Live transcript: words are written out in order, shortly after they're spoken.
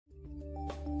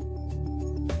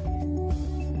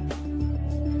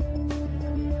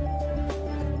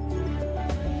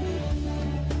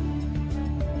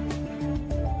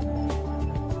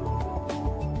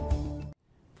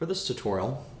this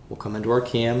tutorial, we'll come into our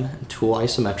cam and tool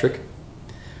isometric.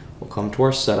 We'll come to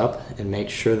our setup and make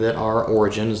sure that our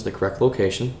origin is the correct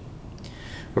location.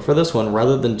 But for this one,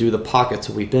 rather than do the pockets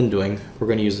that we've been doing, we're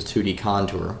going to use a 2D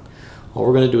contour. All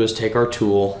we're going to do is take our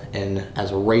tool and,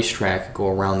 as a racetrack, go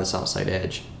around this outside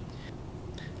edge.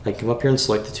 I can come up here and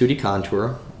select the 2D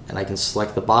contour, and I can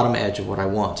select the bottom edge of what I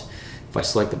want. If I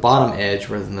select the bottom edge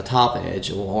rather than the top edge,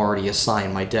 it will already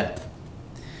assign my depth.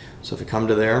 So if I come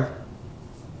to there,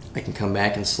 I can come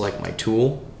back and select my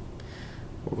tool.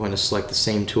 We're going to select the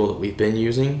same tool that we've been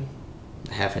using,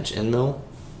 the 1/2 inch end mill.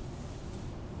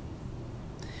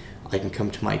 I can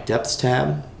come to my depths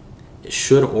tab. It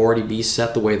should already be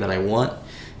set the way that I want.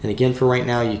 And again, for right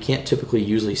now, you can't typically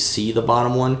usually see the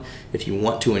bottom one. If you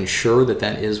want to ensure that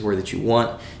that is where that you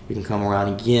want, you can come around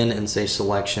again and say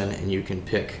selection, and you can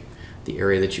pick the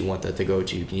area that you want that to go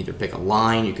to. You can either pick a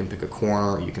line, you can pick a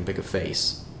corner, or you can pick a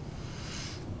face.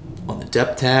 On the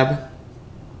depth tab,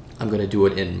 I'm going to do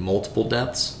it in multiple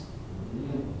depths.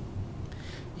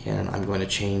 And I'm going to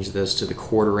change this to the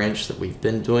 1/4 inch that we've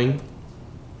been doing.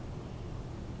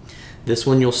 This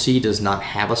one you'll see does not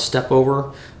have a step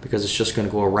over because it's just going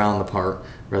to go around the part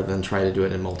rather than try to do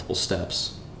it in multiple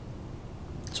steps.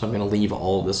 So I'm going to leave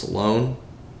all of this alone.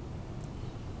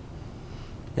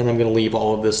 And I'm going to leave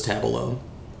all of this tab alone.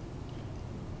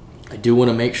 I do want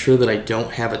to make sure that I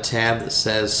don't have a tab that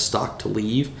says stock to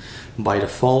leave. By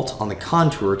default, on the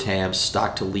contour tab,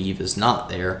 stock to leave is not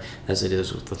there, as it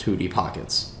is with the 2D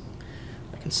pockets.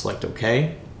 I can select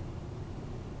OK.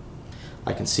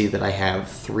 I can see that I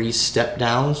have 3 step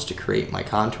downs to create my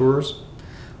contours.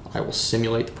 I will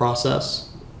simulate the process.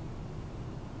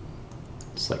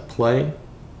 Select play.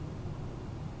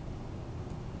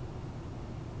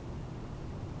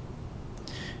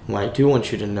 What I do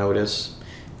want you to notice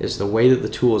is the way that the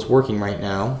tool is working right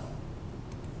now.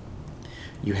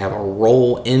 You have a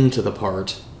roll into the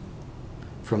part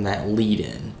from that lead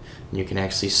in. And you can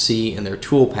actually see in their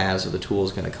tool paths that the tool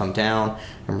is going to come down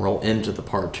and roll into the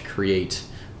part to create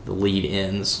the lead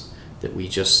ins that we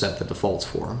just set the defaults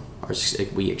for, or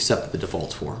we accept the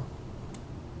defaults for.